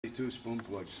32 spoon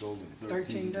plugs sold in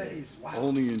 13 days. Wow.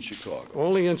 Only in Chicago.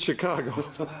 Only in Chicago.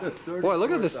 Boy,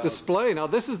 look at this display. Now,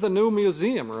 this is the new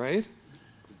museum, right?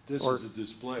 This Or is a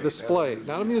display. Display,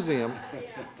 not a museum.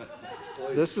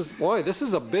 This is, boy, this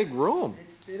is a big room.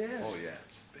 It is. Oh, yeah,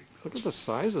 it's big. Look at the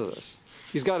size of this.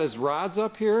 He's got his rods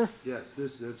up here. Yes,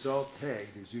 it's all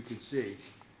tagged, as you can see.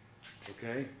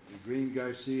 Okay, the green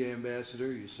Garcia ambassador,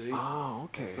 you see? Oh,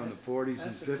 okay. From the 40s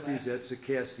and 50s, that's the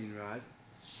casting rod.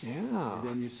 Yeah. And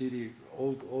then you see the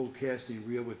old casting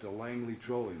reel with the Langley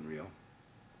trolling reel.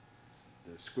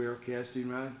 The square casting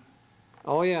rod.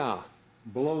 Oh, yeah.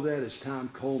 Below that is Tom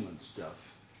Coleman's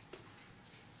stuff.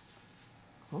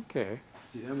 Okay.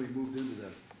 See, then we moved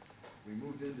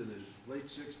into the late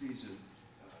 60s and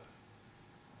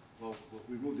well,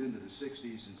 we moved into the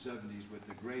 60s and 70s with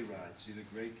the gray rods. See the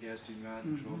gray casting rod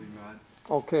and trolling rod?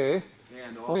 Okay.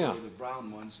 And also yeah. the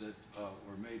brown ones that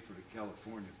were made for the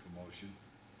California promotion.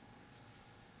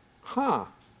 Huh.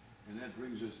 And that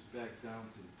brings us back down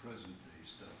to the present day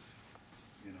stuff,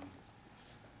 you know.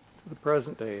 The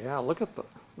present day, yeah. Look at the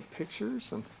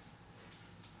pictures and.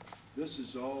 This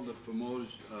is all the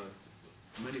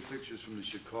many pictures from the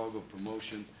Chicago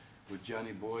promotion with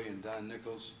Johnny Boy and Don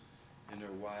Nichols and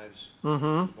their wives.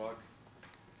 Mm-hmm. Buck.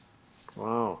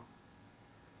 Wow.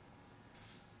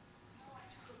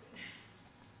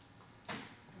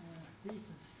 These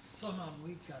are some of them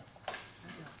we got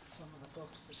some of the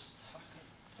books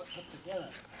that put together.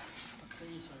 But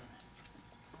these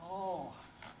are all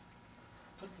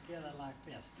put together like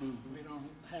this. We don't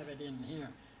have it in here.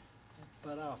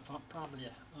 But I'll probably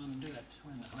undo it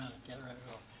when I get rid of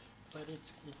it. But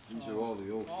These are all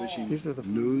the old fishing These are the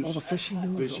news. Oh, the fishing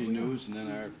news. Fishing news, and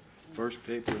then our first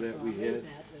paper that we had,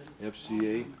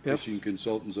 FCA, Yes. Fishing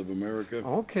Consultants of America.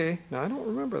 Okay. Now, I don't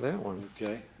remember that one.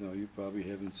 Okay, no, you probably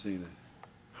haven't seen it.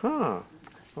 Huh.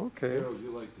 Okay. Harold,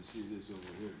 you like to see this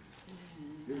over here.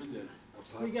 Here's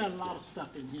that. we got a lot of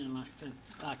stuff in here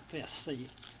like this. See?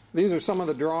 These are some of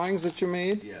the drawings that you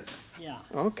made? Yes. Yeah.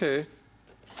 Okay.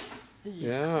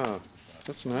 Yeah.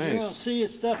 That's You want to nice. see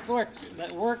stuff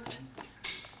that worked?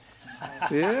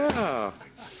 Yeah.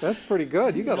 That's pretty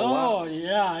good. You got a lot. Oh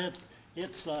yeah,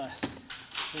 it's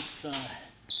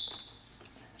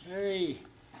very.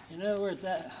 In other words,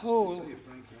 that whole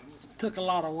took a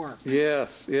lot of work.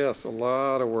 Yes. Yes. A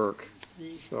lot of work.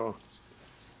 See? So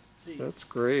See? that's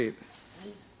great.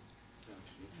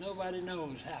 Nobody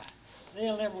knows how.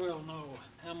 They'll never will know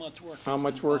how much work. How was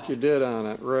much work you involved. did on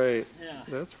it. Right. Yeah.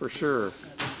 That's for sure.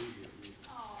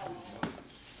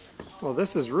 Well,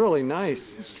 this is really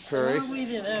nice, Mr. Perry. Well, we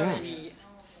didn't have Gosh. any.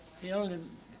 You know,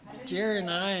 Jerry and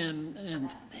I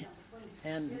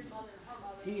and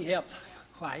he helped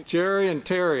quite. Jerry and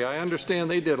Terry, I understand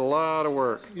they did a lot of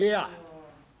work. Yeah.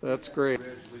 That's great. We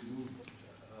actually moved,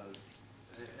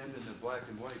 ended the black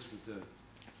and whites with the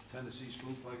Tennessee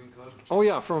Spoonplugging Club. Oh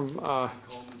yeah, from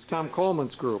Coleman's Tom guys.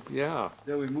 Coleman's group. Yeah.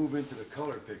 Then we move into the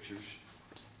color pictures,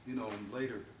 you know, and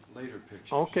later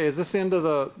pictures. Okay, is this into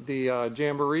the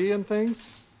jamboree and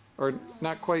things, or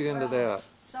not quite into that?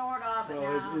 Sort of, but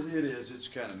Well, no. it is. It's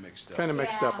kind of mixed up. Kind of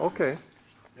mixed up. Yeah. Okay.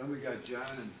 Then we got John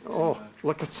and. Oh,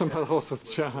 look at some of those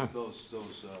with John. Those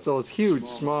Those huge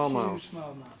smallmouth.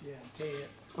 Smallmouth, yeah, Ted.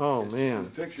 Oh The man.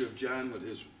 picture of John with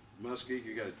his muskie,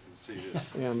 you got to see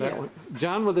this. And that one,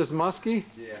 John with his muskie.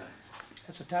 Yeah.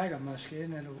 That's a tiger muskie,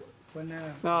 isn't it? Wasn't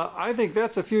that Now I think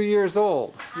that's a few years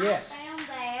old. Yes. I found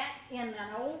that in an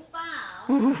old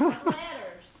file of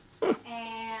letters,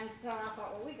 and so I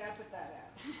thought, well, we got to put that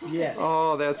out. Yes.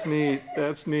 Oh, that's neat.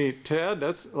 That's neat. Ted,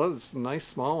 that's a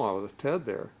nice smallmouth with Ted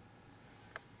there.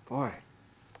 Boy.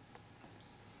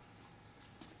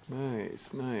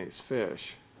 Nice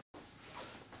fish.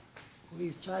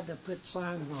 We've tried to put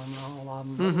signs on all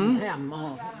of them, but we haven't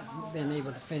all been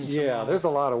able to finish them Yeah, all. there's a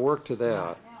lot of work to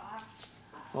that.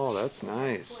 Oh, that's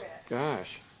nice.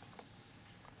 Gosh.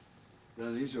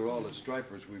 Now, these are all the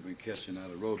stripers we've been catching out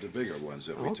of the road, the bigger ones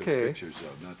that we took Okay. pictures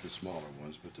of, not the smaller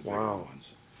ones, but the bigger Wow. ones.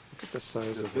 Look at the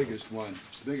size The of those.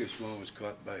 biggest one was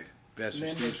caught by Pastor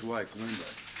Linda. Steve's wife, Linda.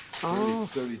 Oh.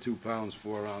 32 pounds,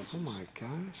 4 ounces. Oh my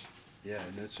gosh. Yeah,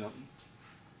 isn't that something?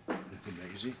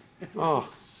 Amazing. Oh,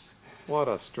 what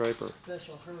a striper.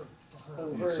 Special herb for her.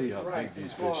 You can see how big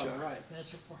these fish are. Right,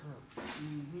 special for her.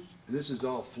 And this is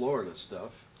all Florida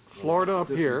stuff. Florida up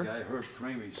Different here. Guy Herb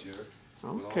Cramey's here. with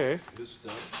all Okay. His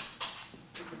stuff.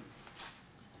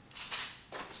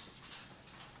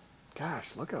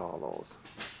 Gosh, look at all those.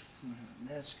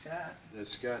 That's Scott. There's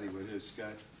Scotty with his,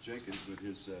 Scott Jenkins with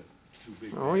his 2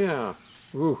 big Oh bags. yeah.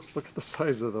 Ooh, look at the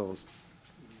size of those.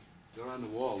 They're on the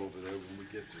wall over there when we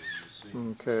get to them,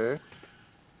 you'll see. Okay.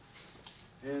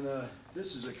 And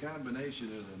this is a combination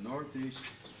of the Northeast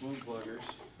spoon pluggers,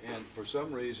 and for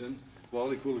some reason,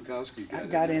 Wally Kulikowski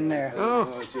got in there. I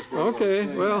don't know, it's just one of those Okay,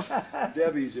 things. well,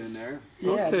 Debbie's in there.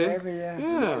 Yeah, Okay. Debbie, yeah.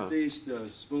 yeah. Northeast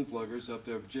spoon pluggers up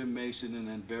there, Jim Mason and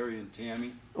then Barry and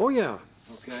Tammy, Oh, yeah.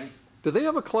 okay? Do they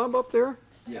have a club up there?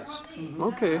 Yes.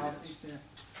 Okay.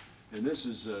 And this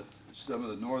is some of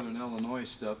the northern Illinois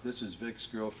stuff. This is Vic's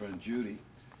girlfriend Judy.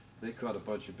 They caught a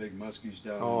bunch of big muskies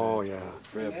down Oh, in that, yeah.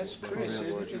 crab- That's crab Chris,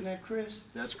 orchard. isn't that Chris?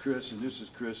 That's Chris, and this is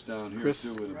Chris down here Chris.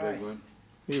 too with a Right. big one.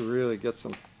 He really gets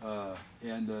them.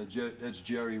 That's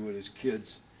Jerry with his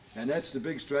kids. And that's the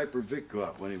big striper Vic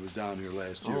caught when he was down here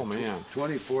last year. Oh, man.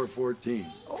 24-14.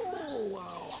 Oh,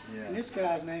 wow. And this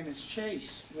guy's name is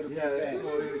Chase with a big Yeah,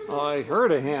 bass. I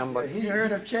heard of him, but You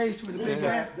heard of Chase with a big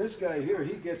bass? this guy here,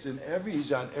 he gets in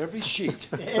he's on every sheet.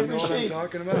 You Every know what I'm sheet.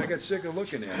 talking about? I got sick of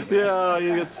looking at him. yeah, he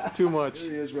gets too much.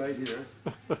 Here he is right here.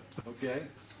 Okay.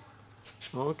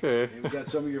 Okay. And we got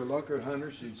some of your lunker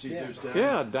hunters. You can see Yeah. there's Don.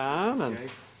 Yeah, Don and Okay.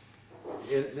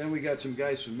 And then we got some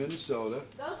guys from Minnesota.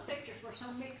 Those pictures were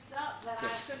so mixed up that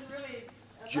I couldn't really.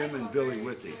 Jim label and them Billy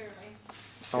very Withy. clearly.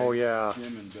 oh yeah,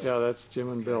 Jim and Bill. yeah, that's Jim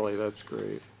and Billy. That's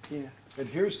great. Yeah. And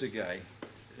here's the guy,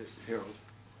 Harold.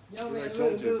 You What know, I we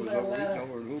told you, lose was that over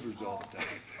letter. in Hooters all the time.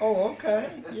 Oh,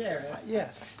 okay.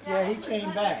 Yeah, he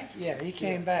came back. Yeah, he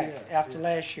came back after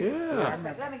last year. Yeah. I But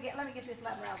remember. let me get this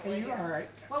letter out of the way. Hey, you here. all right?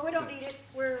 Well, we don't need it,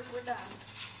 we're done.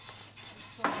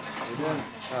 And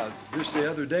then, just the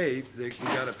other day, we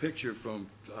got a picture from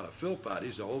Phil Pot.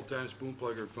 He's an old-time spoon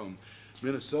plugger from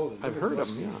Minnesota. I've Look heard at of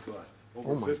this him, muskie he yeah. caught. Oh,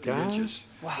 Over my 50 gosh. inches.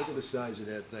 Look at the size of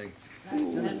that thing.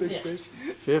 That's Big it. fish.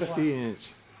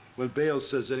 50-inch. When Bales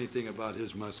says anything about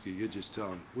his muskie, you just tell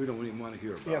him, we don't even want to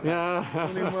hear about it. Yeah. We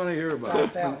don't even want to hear about About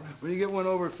it. that one. When you get one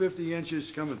over 50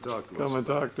 inches, come and talk to us. Come and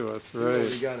talk to us, We already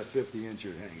right? got a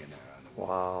 50-incher hanging there on the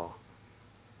wall.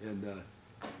 Wow. And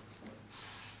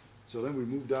so then we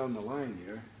move down the line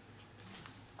here.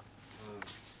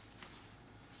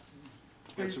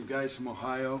 Got some guys from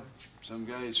Ohio, some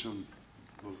guys from,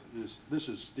 well, this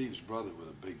is Steve's brother with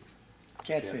a big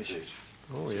Catfish.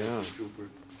 Oh yeah. Cooper.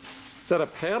 Is that a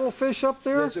paddlefish up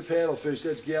there? That's a paddlefish,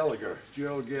 that's Gallagher,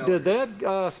 Gerald Gallagher. Did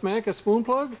that smack a spoon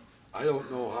plug? I don't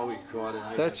know how he caught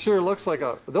it. That sure looks like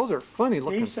a. Those are funny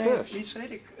looking He said fish.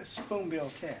 a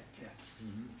spoonbill cat. Yeah.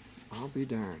 I'll be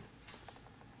darned.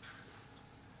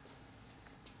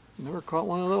 Never caught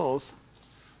one of those.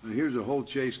 Now, here's a whole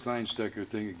Chase Kleinstecker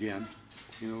thing again.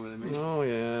 You know what I mean? Oh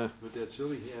yeah. With that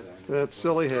silly hat on. That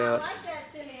silly I hat. like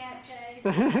that silly hat,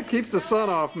 Chase. Keeps the sun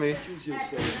off me. She's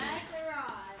That's just saying, exactly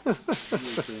right.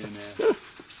 she's just saying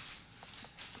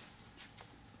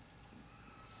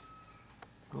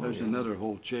that. There's yeah. another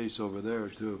whole Chase over there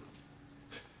too.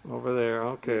 Over there.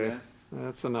 Okay. Yeah.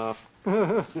 That's enough.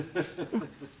 And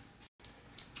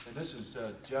this is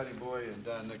Johnny Boy and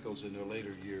Don Nichols in their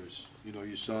later years. You know,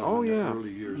 you saw them Oh, in their yeah.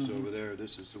 early years over there.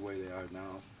 This is the way they are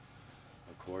now,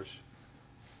 of course.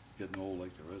 Getting old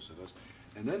like the rest of us.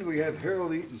 And then we have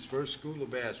Harold Eaton's first school of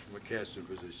bass from a casting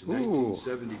position, Ooh.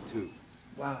 1972.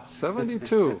 Wow.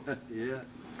 72. Yeah.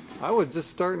 I was just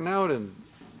starting out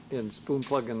in spoon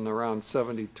plugging around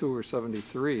 72 or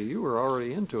 73. You were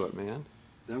already into it, man.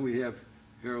 Then we have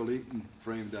Harold Eaton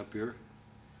framed up here.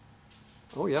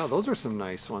 Oh yeah, those are some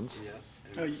nice ones.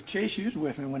 Yeah. Oh, Chase, you was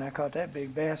with me when I caught that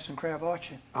big bass in Crab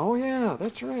Orchard. Oh yeah,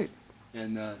 that's right.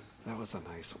 And That was a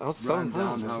nice one. That was Ron 7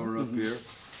 pounds. wasn't Downhauer up here.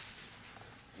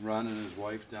 Ron and his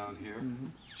wife down here.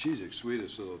 She's the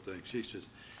sweetest little thing.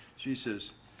 She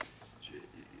says,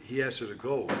 he asked her to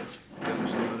go. You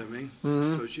understand what I mean?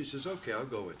 So she says, okay, I'll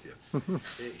go with you.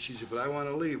 She said, but I want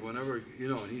to leave whenever, you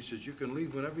know, and he says, you can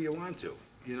leave whenever you want to.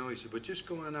 You know, he said, but just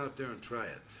go on out there and try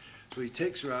it. So he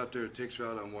takes her out there, takes her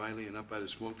out on Wiley and up by the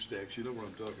smokestacks. You know what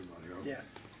I'm talking about, Harold? Yeah.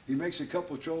 He makes a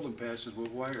couple of trolling passes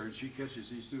with wire, and she catches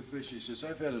these two fish. She says,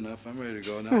 I've had enough. I'm ready to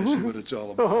go. Now I see what it's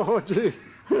all about. Oh gee.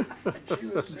 She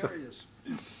was serious.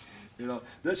 You know,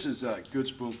 this is a good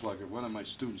spoon plugger. One of my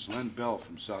students, Len Bell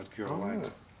from South Carolina.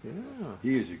 Yeah.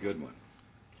 He is a good one.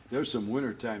 There's some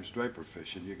wintertime striper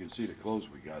fishing. You can see the clothes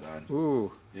we got on.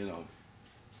 Ooh. You know,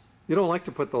 You don't like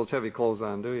to put those heavy clothes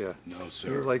on, do you? no, sir.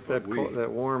 You like but that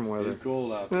that warm weather. It's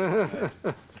cold out there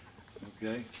tonight.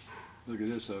 Okay? Look at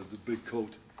this, the big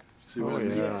coat. See what Oh, I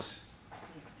mean? yeah. Yes.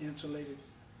 Insulated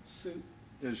suit.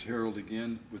 There's Harold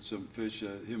again with some fish,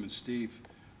 him and Steve,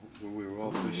 where we were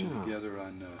all fishing yeah. together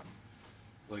on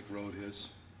Lake Roadhis.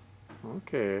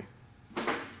 Okay.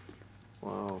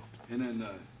 Wow. And then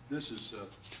this is,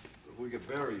 we got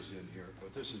berries in here,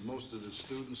 but this is most of the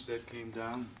students that came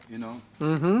down, you know?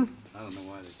 Mm-hmm. I don't know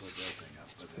why they put that thing up,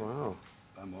 but Wow.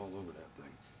 I'm all over that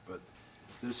thing. But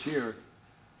this here,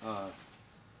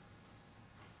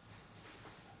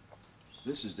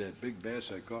 This is that big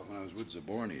bass I caught when I was with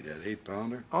Zaborni, that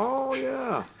 8-pounder. Oh,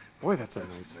 yeah. Boy, that's a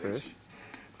nice fish.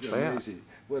 It's Fat. amazing.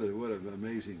 What an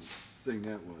amazing thing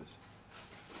that was.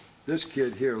 This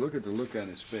kid here, look at the look on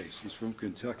his face. He's from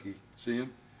Kentucky. See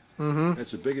him? Mm-hmm.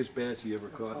 That's the biggest bass he ever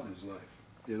caught in his life.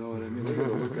 You know what I mean? Look at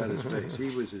the look on his face.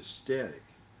 He was ecstatic.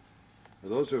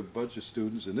 Well, those are a bunch of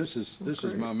students, and this is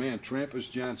my man Trampus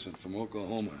Johnson from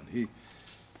Oklahoma, and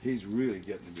he's really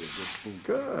getting to be a good spoon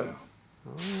plugger Good. now.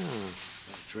 Oh.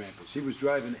 Trampus. He was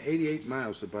driving 88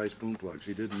 miles to buy spoon plugs.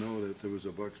 He didn't know that there was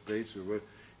a Buck's Baits or what.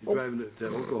 He's driving to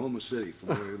Oklahoma City from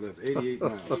where he lived. 88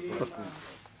 miles. To buy spoon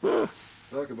plugs.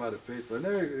 Talk about a faithful. And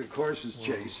there, of course, is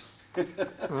Chase.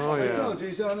 Oh, I yeah. told you,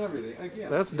 he's on everything. Again.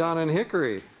 That's down in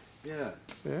Hickory. Yeah.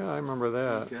 Yeah, I remember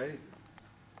that. Okay.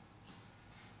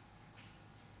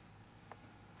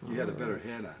 You had a better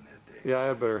hat on that day. Yeah, I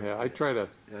had better have. I try to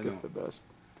Yeah, I get know. the best.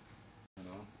 You know?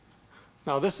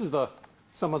 Now, this is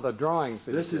some of the drawings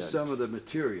that This you is did. some of the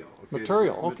material. Okay?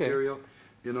 Material, okay. Material,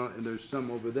 you know, and there's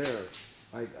some over there.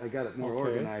 I got it more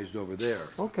Okay. organized over there.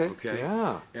 Okay, Okay.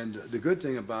 yeah. And the good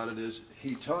thing about it is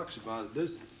he talks about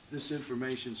this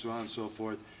information, so on and so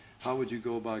forth. How would you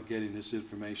go about getting this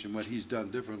information? What he's done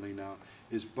differently now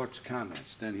is Buck's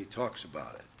comments. Then he talks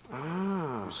about it.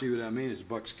 Ah, You see what I mean? It's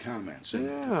Buck's comments. And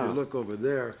if Yeah. you look over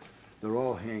there, they're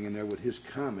all hanging there with his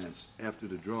comments after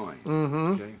the drawing.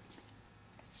 Mhm. Okay.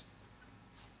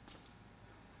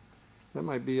 that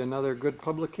might be another good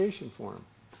publication for him.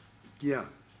 Yeah,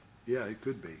 yeah, it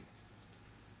could be.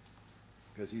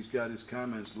 Because he's got his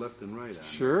comments left and right on there.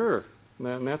 Sure,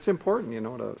 and that's important, you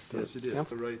know, to Yes, it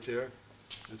is. Right there.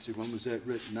 Let's see, when was that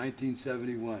written?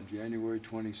 1971, January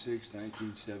 26,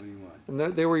 1971.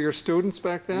 And they were your students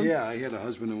back then? Yeah, I had a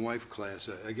husband and wife class.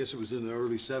 I guess it was in the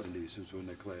early 70s is when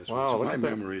the class Wow, was. So look my at that.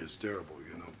 memory is terrible,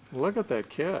 you know. Look at that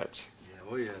catch. Yeah,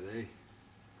 oh yeah, they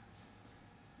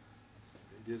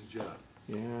did a job.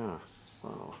 Yeah,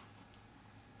 wow.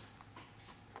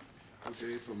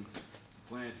 Okay, from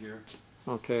plant here.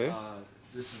 Okay.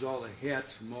 This is all the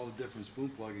hats from all the different spoon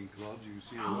plugging clubs. You can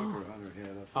see the Rucker Hunter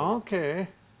hat up there. Okay.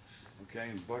 Okay,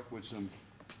 and Buck with some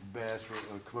bass for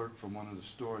a clerk from one of the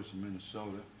stores in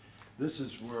Minnesota. This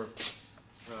is where,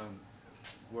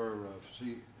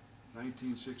 see,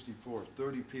 1964,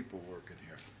 30 people working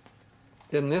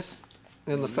here. In the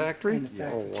factory? In the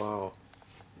factory. Oh, wow.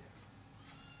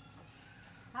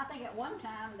 I think at one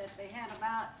time that they had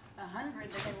about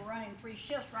 100, that they were running 3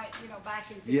 shifts right, you know, back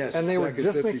in. Yes. And they were back in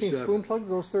just making 57. spoon plugs,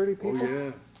 those 30 Oh, people?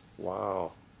 yeah.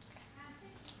 Wow.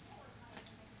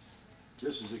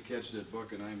 This is a catch that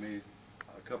Buck and I made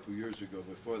a couple years ago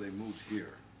before they moved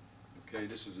here. Okay,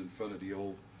 this is in front of the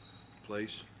old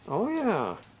place. Oh,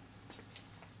 yeah.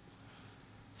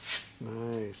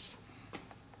 Nice.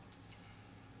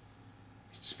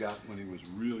 Scott, when he was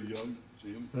real young,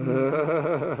 see him?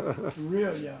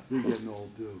 Real young. He's getting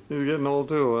old too. He's getting old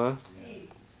too, huh?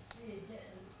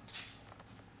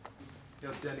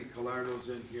 Got Denny Collardo's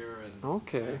in here and.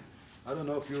 Okay. I don't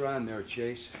know if you're on there,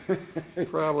 Chase.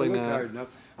 Probably You look not. hard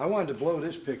enough. I wanted to blow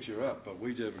this picture up, but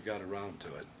we never got around to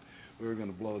it. We were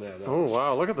gonna blow that up. Oh,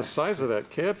 wow, look at the size of that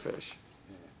catfish.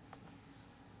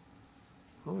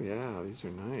 Oh, yeah, these are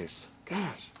nice.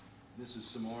 Gosh. This is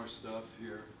some more stuff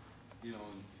here, you know,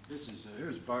 and this is,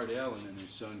 here's Bart Allen and his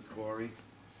son Corey.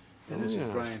 And Oh, this yeah.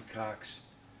 is Brian Cox.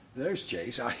 There's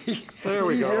Chase. There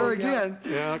we He's go. there again.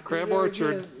 Yeah, Crab There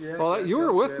Orchard. again. Yeah, Well, that's you were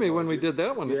up with Crab me when we Orchard. did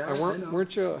that one. Yeah, I know.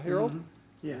 Weren't you, Harold?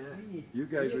 Yeah. You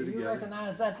guys were You together.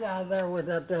 recognize that down there with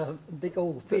that big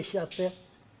old fish up there?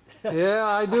 Yeah,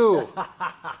 I do.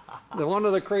 The one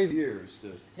of the crazy. Years,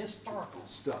 the Historical.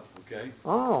 stuff, okay?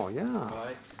 Oh, yeah. All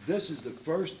right. This is the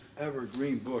first ever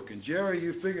green book. And Jerry,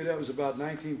 you figured that was about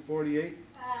 1948?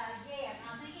 Yes,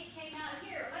 I think it came out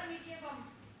here. Let me give them,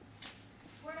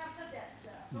 where'd I put that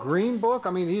stuff? Green book?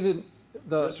 I mean, he didn't,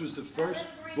 This was the first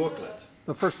booklet.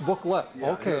 the first booklet. Yeah,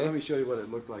 here, Okay. let me show you what it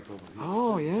looked like over here.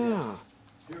 Oh, yeah.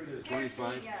 Here it is, Here's the,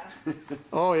 25.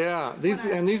 Oh, yeah. These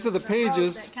are the road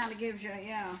pages. That kind of gives you,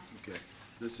 yeah. Okay,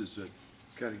 this is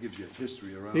kind of gives you a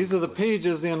history around. These are the place.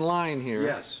 pages in line here.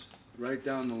 Yes, right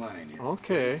down the line here.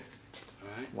 Okay. All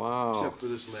right? Wow. Except for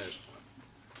this last one.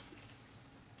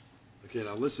 Okay,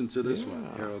 now listen to this one,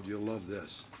 Yeah. Harold, you'll love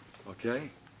this. Okay?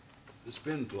 The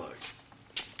spin plug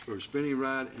for a spinning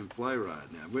rod and fly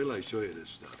rod. Now, wait till I show you this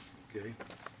stuff, okay?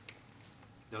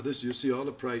 Now this, you see all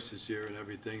the prices here and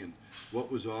everything and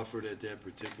what was offered at that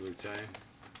particular time.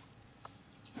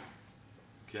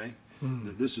 Okay?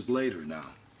 This is later now.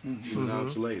 Now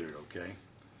it's later, okay?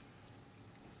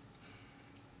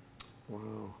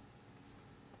 Wow.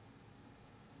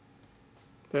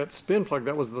 That spin plug,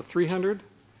 that was the 300?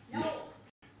 No,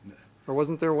 Or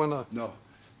wasn't there one? No,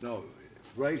 no,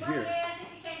 right Well, here. yes,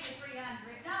 it came to 300.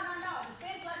 No, the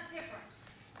spin plug's different.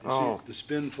 You Oh. see the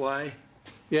spin fly,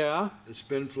 Yeah? the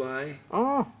spin fly,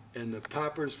 Oh, and the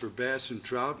poppers for bass and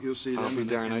trout. You'll see I'll them be in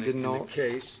the, darned, I in the, didn't in the know.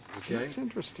 case. Okay, that's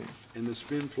interesting. and the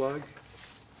spin plug,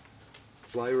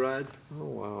 fly rod, Oh,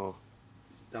 wow.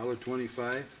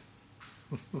 $1.25.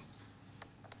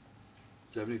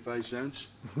 75 cents.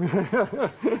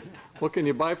 What can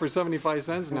you buy for 75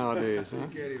 cents nowadays, You huh?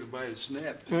 can't even buy a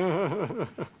snap.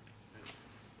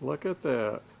 Look at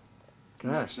that.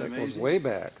 Gosh, That's that goes amazing. way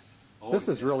back. Oh, This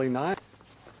is yeah. really nice.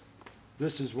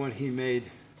 This is when he made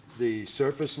the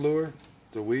surface lure,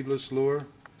 the weedless lure,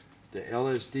 the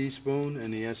LSD spoon,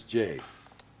 and the SJ.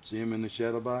 See them in the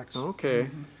shadow box? Okay.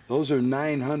 Those are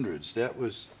 900s. That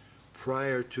was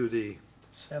prior to the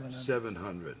 700.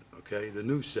 700, okay? The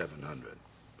new 700.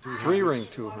 Three ring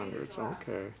 200s,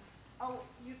 okay. Oh,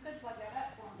 you could plug that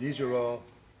up for him. These are all,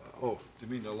 oh, you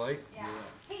mean the light? Yeah.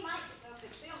 He might get those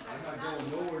at film, but I'm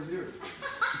not going nowhere near it.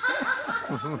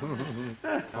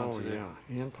 Oh, yeah,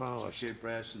 hand polished. Okay,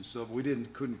 brass and silver. We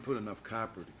couldn't put enough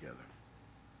copper together.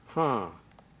 Huh.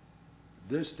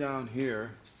 This down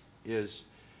here is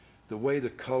the way the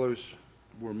colors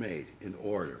were made in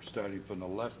order, starting from the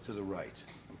left to the right,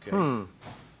 okay? Hmm.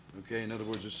 Okay, in other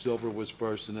words, the silver was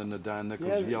first, and then the Don Nichols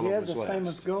Here's, yellow here's was the last.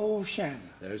 famous gold shiner.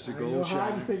 There's the I know gold how I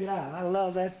shiner. can figure it out. I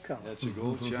love that color. That's a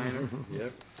gold shiner,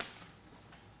 yep.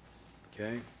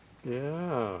 Okay,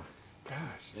 Yeah. Gosh.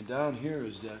 and down here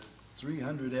is that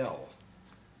 300L.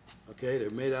 Okay, they're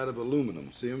made out of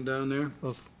aluminum. See them down there?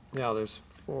 Those, yeah, there's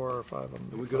 4 or 5 of them.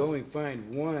 And we could only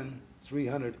find one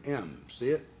 300M. See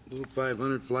it? Little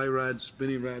 500 fly rod,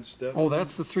 spinning rod stuff. Oh,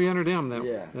 that's the 300M. That,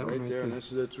 Yeah, that one right there, and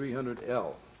this is a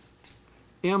 300L.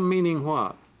 M meaning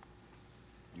what?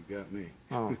 You got me.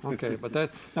 Oh, okay. But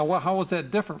that, now how was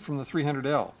that different from the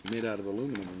 300L? Made out of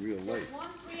aluminum and real light. there's one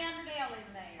 300L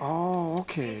in there. Oh,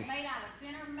 okay. It's made out of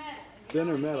thinner metal. And it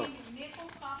Thinner only metal. came in nickel,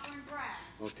 copper, and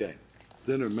brass. Okay,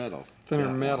 thinner metal. Thinner That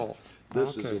one. metal.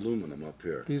 This Okay. is aluminum up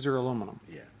here. These are aluminum.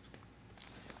 Yeah,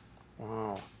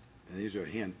 Wow. and these are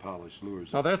hand polished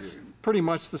lures. Now up that's here. pretty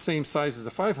much the same size as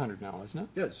a 500 now, isn't it?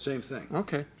 Yeah, same thing.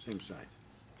 Okay. Same size.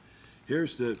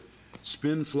 Here's the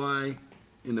spin fly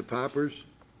in the poppers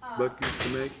Buck used to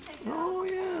make. Oh,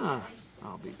 yeah.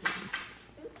 I'll be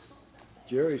damned.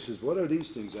 Jerry says, "What are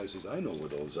these things?" I says, "I know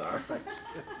what those are."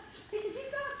 He said, you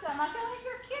got some. I said, oh,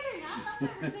 you're kidding. I've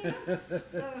never seen them.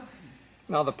 So,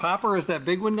 Now the popper is that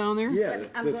big one down there? Yeah,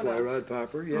 I'm the gonna- fly rod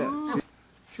popper, yeah. Oh.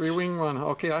 See, 3-wing one.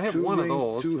 Okay, I have one of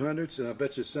those. 200s, and I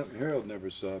bet you something Harold never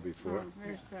saw before.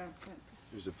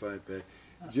 Here's a 5-pack.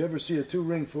 Did you ever see a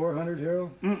 2-ring 400,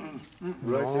 Harold? Right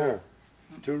No. there.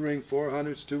 2-ring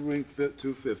 400s, 2-ring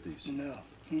 250s. No.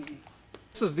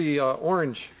 This is the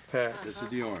orange pack. This is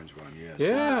the orange one, yes.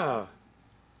 Yeah.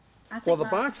 I think Well, the my-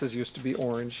 boxes used to be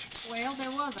orange Well,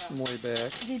 there was from way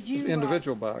back. Did you,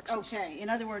 Individual boxes. Okay, in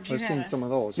other words, you I've had seen a. some of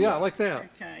those. Yeah, like that.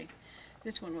 Okay,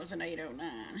 this one was an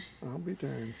 809. I'll be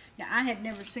darned. Yeah, I had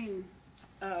never seen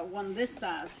one this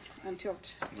size until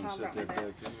You wanna Tom set brought me that that. back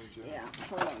in there, Joe? Yeah,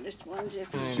 hold on, just one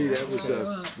Jeff. See, that was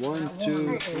a 1,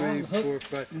 2, 3, 4,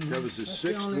 5. That was the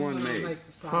sixth one made.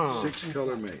 Huh. 6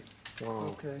 color made.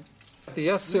 Wow. Okay. The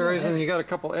S series, and you got a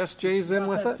couple SJs in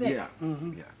with it? Yeah,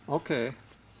 yeah. Okay.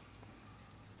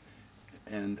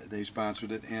 And they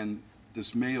sponsored it, and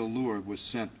this mail lure was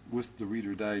sent with the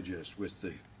Reader Digest, with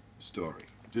the story.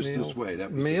 Just this way.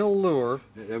 That was Mail lure.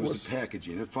 That was the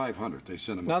packaging. At 500, they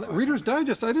sent them. Now, Reader's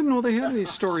Digest, I didn't know they had any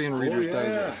story in Reader's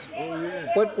Digest. Oh,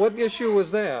 yeah. What issue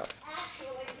was that?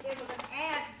 Actually, it was an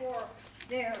ad for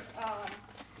their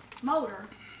motor.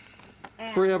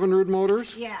 And- For Evinrude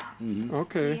Motors? Yeah.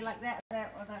 Okay. See, like that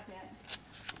was like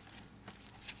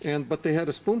that. But they had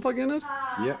a spoon plug in it?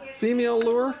 Yep. If Female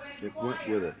people lure? would It went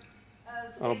with it.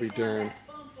 I'll they be sent darned. That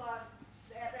spoon plug,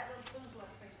 that little spoon plug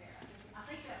thing there. I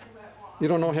think that's who that was. You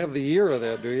don't know have the year of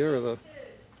that, do you? Or the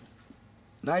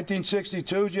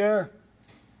 1962, Jer?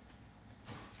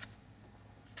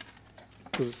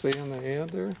 does it say on the ad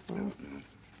there? Oh.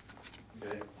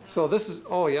 Okay. So this is,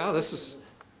 oh yeah, this is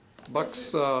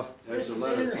Buck's, There's a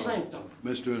letter from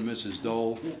Mr. and Mrs.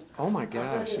 Dole. oh my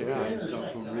gosh, yeah. Something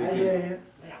from Yeah, Regan. yeah,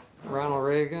 yeah. Ronald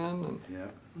Reagan. And, Yeah.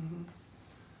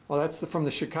 well, that's from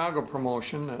the Chicago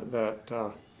promotion that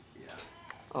Yeah.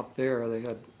 up there they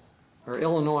had, or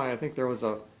Illinois, I think there was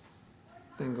a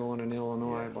thing going in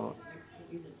Illinois about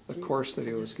the course that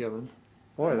he was given.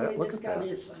 Boy, that, look at that.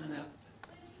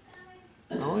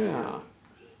 Oh yeah.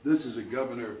 This is a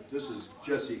governor, this is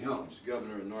Jesse Helms,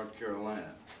 governor of North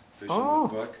Carolina. Fishing Oh.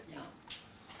 with Buck.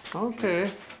 Okay.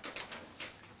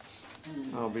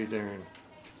 I'll be darned.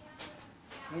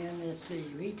 And let's see,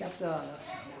 we got a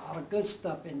lot of good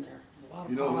stuff in there. lot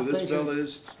You of know who this fella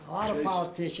politicians, is? a lot of Chase?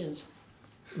 politicians.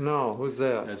 No, who's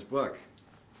that? That's Buck.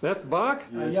 That's Buck?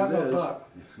 A Yes, it younger is. buck.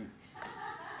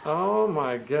 Oh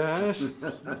my gosh.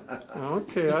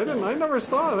 Okay, I never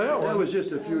saw that That one. was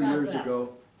just a few How about years that?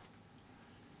 ago.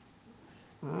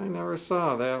 I never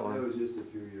saw that That one. was just a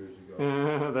few years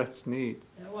ago. That's neat.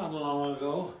 That wasn't long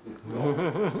ago.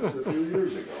 No, just a few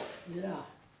years ago. Yeah.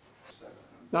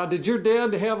 Now, did your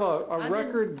dad have a I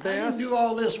record didn't- I bass? didn't do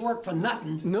all this work for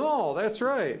nothing. No, that's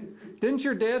right. Didn't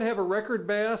your dad have a record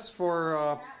bass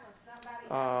for That was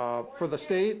somebody. the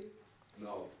state?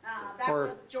 No. That or-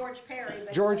 was George Perry.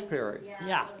 but- George Perry.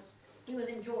 Yeah. He was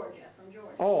in Georgia, from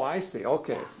Georgia. Oh, I see.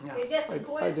 Okay. Yeah. It just I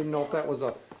didn't know if that was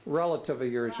a relative of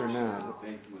yours or not.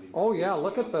 Bank money. Oh yeah,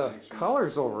 look at the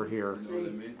colors over here. You know what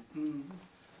I mean?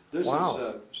 This Wow.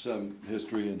 is some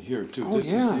history in here too. Oh,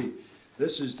 yeah.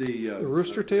 This is the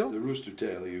rooster tail? The rooster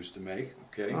tail he used to make.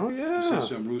 Okay. Oh, You yeah. see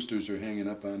some roosters are hanging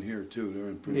up on here too. They're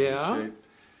in pretty good Yeah. shape.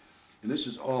 And this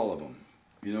is all of them.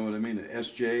 You know what I mean? The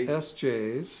SJ.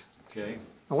 SJs. Okay.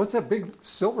 Now, what's that big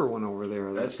silver one over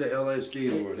there? That's the LSD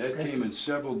lure. That came in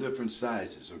several different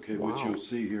sizes. Okay, which Wow. you'll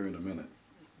see here in a minute.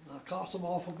 I caught some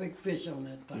awful big fish on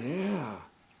that thing. Yeah.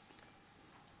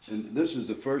 And this is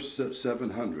the first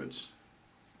 700s.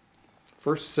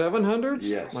 First 700s?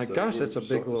 Yes. My the gosh, that's a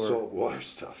big lure. Salt water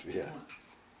stuff. Yeah.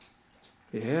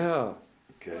 Yeah.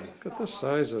 Okay. Look at the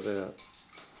size of that.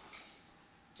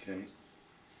 Okay.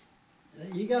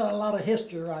 You got a lot of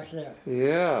history right there.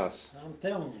 Yes. I'm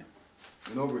telling you.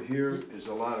 And over here is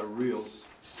a lot of reels.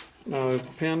 Now,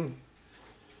 pin.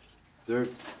 There,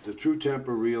 the True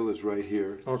Temper reel is right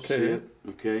here. Okay. See it?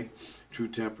 Okay. True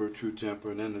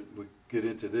Temper, and then we get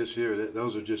into this here.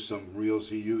 Those are just some reels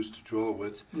he used to troll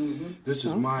with. This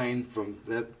is mine from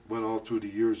that went all through the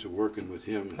years of working with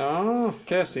him. Oh,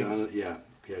 casting. Yeah,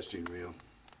 casting reel.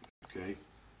 Okay.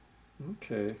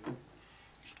 Okay.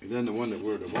 And then the one that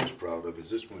we're the most proud of is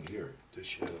this one here. This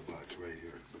shadow box right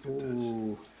here. Look at this.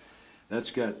 Ooh. That's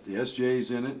got the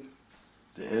SJs in it,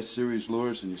 the S series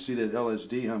lures, and you see that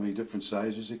LSD, how many different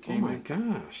sizes it Oh came my in?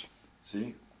 gosh.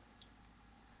 See?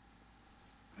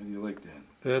 How do you like that?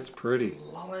 That's pretty. A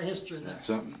lot of history there. That's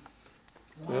something.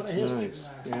 A lot That's of history nice.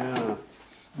 there.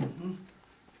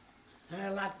 Yeah. I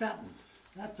like that one.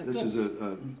 That's a This good is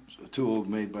one. a tool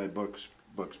made by Buck's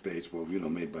Baits, well, you know,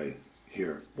 made by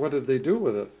here. What did they do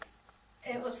with it?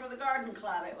 It was for the garden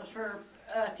club. It was for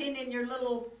tending your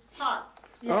little pot.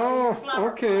 Oh, your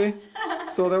flower okay.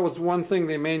 pots. So that was one thing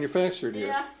they manufactured here.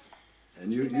 Yeah.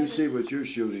 And you see what you're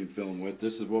shooting film with.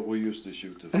 This is what we used to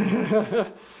shoot the film.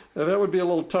 That would be a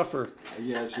little tougher.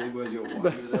 Yeah, see, well, you'll wind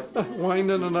it up.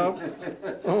 Winding it up.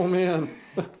 Oh man.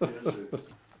 Yes, sir.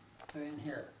 They're in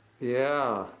here.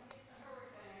 Yeah.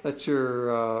 That's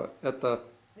your at the.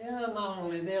 Yeah, not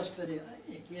only this, but it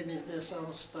gives me this sort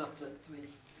of stuff that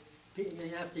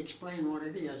you have to explain what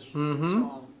it is. Mhm. So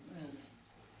on,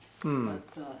 Hmm.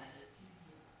 but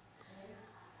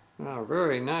Oh,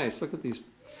 very nice. Look at these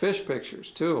fish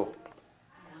pictures too.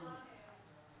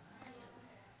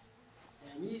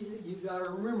 and you got to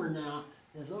remember now,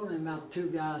 there's only about 2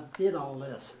 guys did all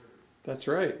this. That's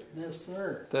right. Yes,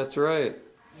 sir. That's right.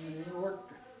 And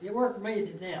it worked me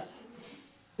to death.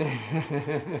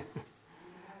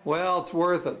 Well, it's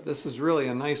worth it. This is really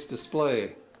a nice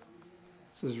display.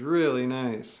 This is really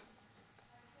nice.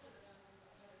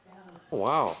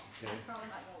 Wow. Probably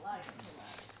not gonna like it too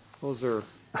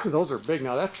much. Those are big.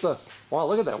 Now that's the wow.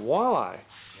 Look at that walleye.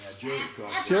 Yeah, Jerry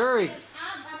caught it. Jerry,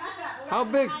 How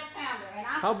big-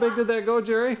 how big did that go,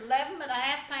 Jerry? 11 and a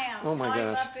half pounds. Oh, my Caught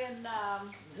him gosh.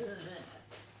 Up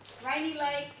in Rainy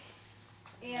Lake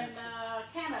in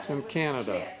Canada. In with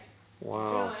Canada. this. We're Wow.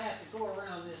 gonna have to go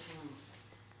around this one.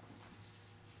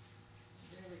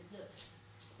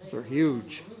 Those are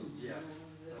huge. Yeah.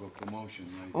 Locomotion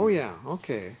right Oh here. yeah.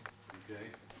 Okay. Okay.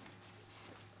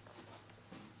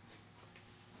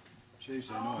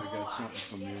 Chase, I know I got something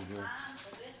from you Get a here. sign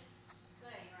for this thing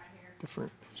right here.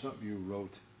 Different. Something you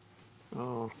wrote.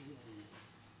 Oh.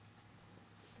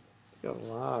 Got a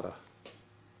lot of.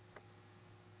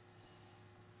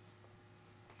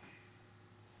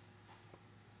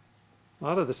 A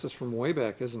lot of this is from way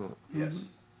back, isn't it? Yes.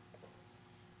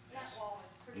 That wall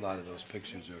is A pretty lot of those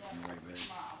pictures are from way back.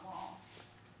 small wall.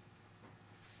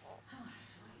 Oh,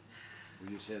 sweet.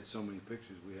 We just had so many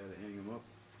pictures, we had to hang them up.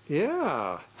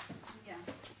 Yeah. Yeah.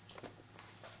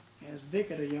 There's Vic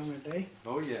at a younger day.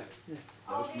 Oh, yeah. That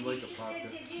was from Lake of Pop.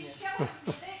 Did you show us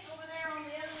the Vic over there on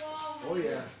the other wall? Oh,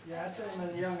 yeah. Yeah, I told him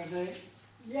at a younger day.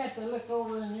 You have to look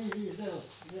over in these little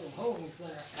holes there.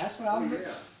 That's what I'm. Yeah.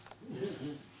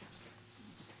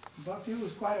 Buck, he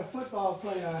was quite a football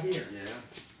player out here. Yeah.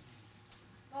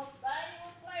 Most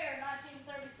valuable player, 19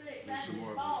 There's some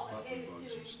more popping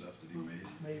bugs and stuff that he made.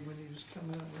 Made when he was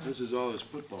coming up. This is all his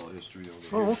football history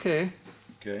over Oh, here. okay.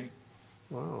 Okay?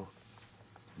 Wow.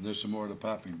 And there's some more of the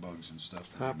popping bugs and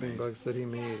stuff that he Popping made. bugs that he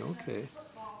made. Okay.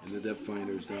 And the depth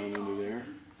finder's down under there.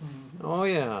 Oh,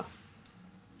 yeah.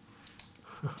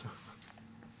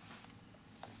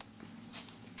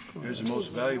 Here's the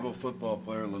most valuable football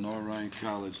player, Lenore Ryan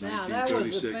College, Now, that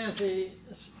was the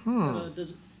 1936.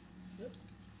 fancy,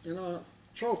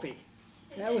 trophy.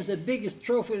 That was the biggest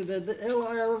trophy that the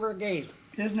LI ever gave.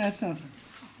 Isn't that something?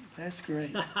 That's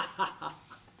great.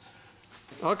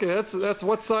 Okay, that's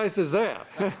what size is that?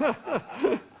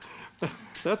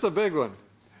 That's a big one.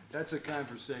 That's a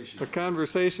conversation. A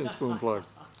conversation spoon plug.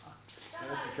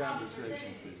 That's a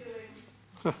conversation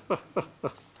piece.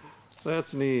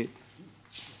 That's neat.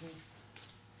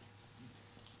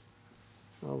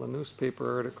 All the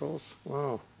newspaper articles.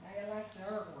 Wow. I like the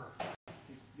artwork.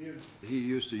 He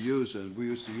used to use, and we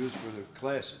used to use for the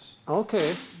classes.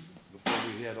 Okay.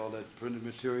 Before we had all that printed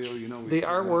material, you know. we The put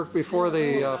artwork before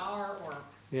the. Artwork.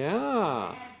 Yeah.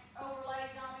 And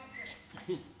overlays on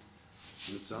it.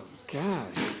 Did something.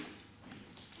 Gosh.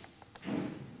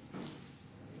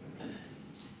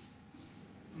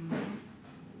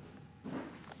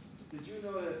 Did you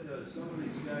know that some of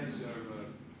these guys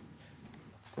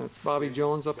are That's Bobby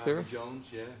Jones up there. Bobby Jones,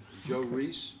 yeah, Joe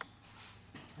Reese?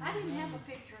 I didn't have a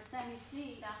picture of Sammy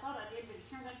Sneed. I thought I did, but it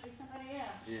turned out to be somebody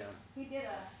else. Yeah. He did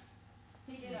a.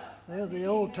 They're the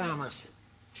old timers.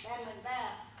 Battle and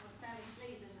Bass with Sammy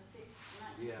Sneed in the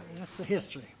 60s. Yeah. That's the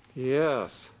history.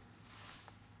 Yes.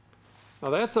 Now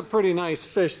that's a pretty nice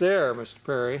fish there, Mr.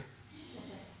 Perry.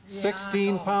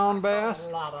 16-pound bass. A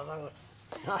lot of those.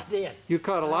 I did. You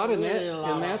caught a lot in that Really a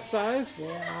lot in that of- size?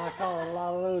 Yeah, I caught a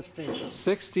lot of those fish.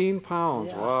 16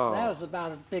 pounds. Yeah, Wow. That was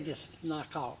about the biggest I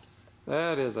caught.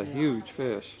 That is a huge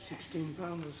fish. 16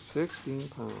 pounds. 16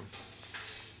 pounds.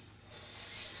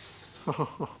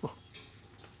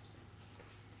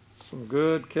 Some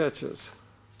good catches.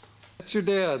 That's your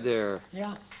dad there.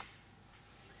 Yeah.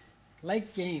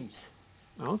 Lake James.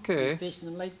 Okay. Fishing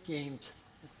in Lake James.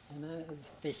 And that was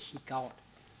the fish he caught.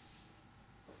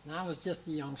 And I was just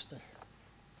a youngster.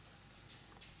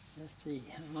 Let's see,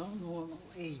 I don't know what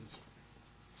age.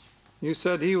 You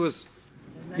said he was,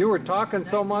 you were talking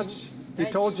so much, he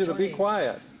told you to be 1928.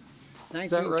 quiet.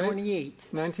 Is that right? 1928.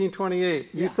 1928.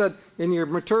 Yeah. You said, in your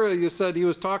material, you said you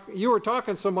were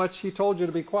talking so much, he told you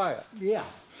to be quiet. Yeah.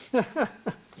 Yeah.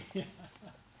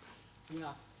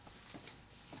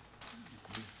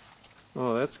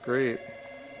 Oh, that's great.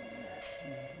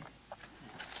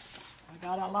 I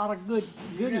got a lot of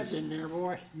goodies in there,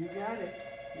 boy. You got it.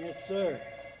 Yes, sir.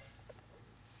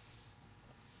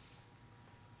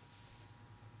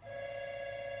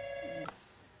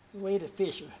 The way the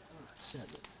fish said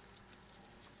it.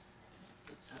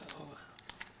 Oh,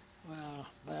 well,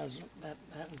 that one's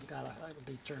that'll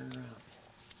be turned around.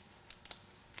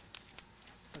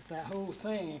 But that whole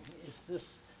thing is this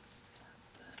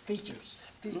features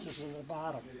in the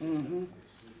bottom. Mm-hmm.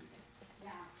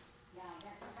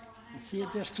 You see,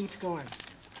 it just keeps going.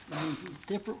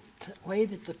 Different way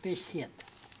that the fish hit,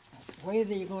 way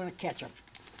that you're going to catch them,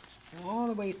 all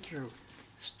the way through.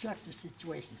 Structure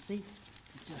situation. See,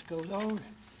 it just goes on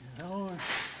and on,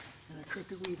 and a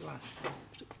crooked weed line.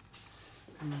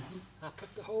 I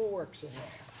put the whole works in there.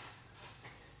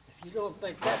 If you don't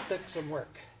think that took some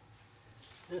work,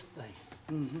 this thing.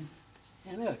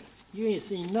 And look, you ain't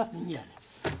seen nothing yet.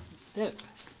 Look,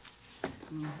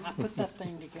 I put that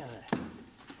thing together.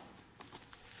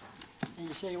 And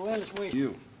you say, well, it's wasted.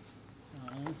 You,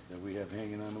 that we have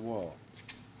hanging on the wall.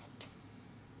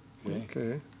 Okay?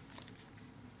 Okay.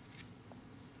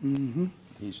 Mm-hmm.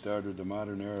 He started the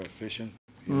modern era of fishing.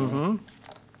 Mm-hmm.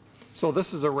 So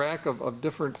this is a rack of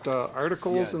different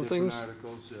articles and things? Yeah, different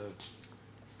articles.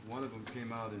 One of them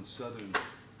came out in Southern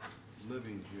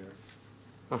Living here.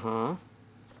 Uh-huh.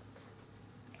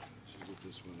 See what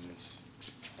this one is.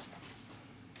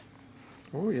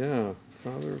 Oh, yeah.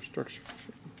 Father of structure.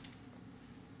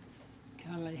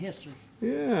 Kind of like history.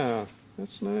 Yeah,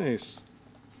 that's nice.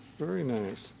 Very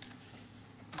nice.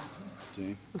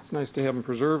 See? It's nice to have them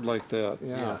preserved like that,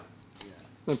 yeah.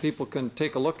 Then people can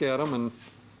take a look at them and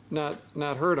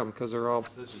not hurt them because they're all...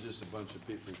 This is just a bunch of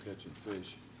people catching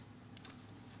fish.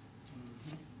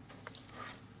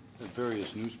 And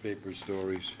various newspaper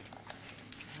stories.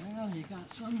 Well, you got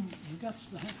to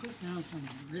put down some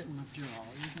written material.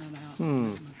 You got to have some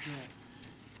written material.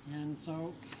 And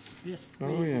so this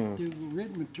Oh, yeah. do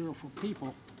written material for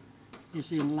people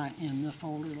is in the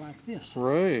folder like this.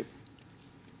 Right.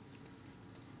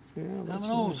 Yeah, I'm that's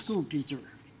an old nice. school teacher.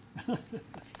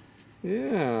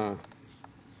 Yeah.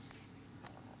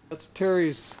 That's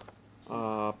Terry's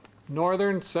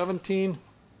Northern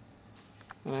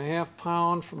 17.5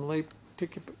 pound from Lake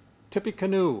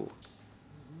Tippecanoe.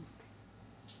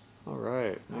 All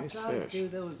right, nice I try to fish. do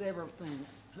those everything,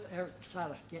 try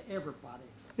to get everybody,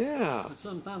 Yeah. but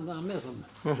sometimes I miss them.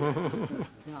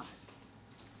 Yeah.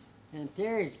 And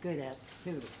Terry's good at it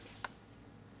too.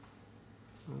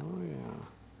 Oh yeah.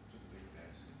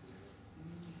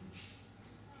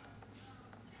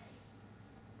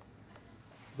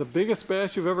 The biggest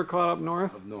bass you've ever caught up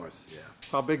north? Up north, yeah.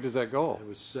 How big does that go? It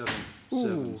was seven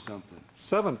Ooh. something.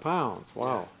 7 pounds.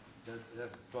 Wow.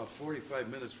 That's about 45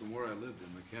 minutes from where I lived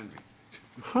in McHenry.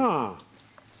 Huh.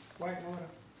 Whitewater.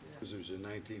 Because it was in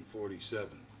 1947.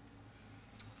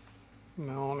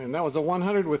 No, and that was a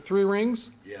 100 with 3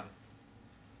 rings? Yeah.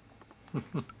 On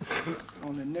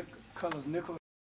the colors nickel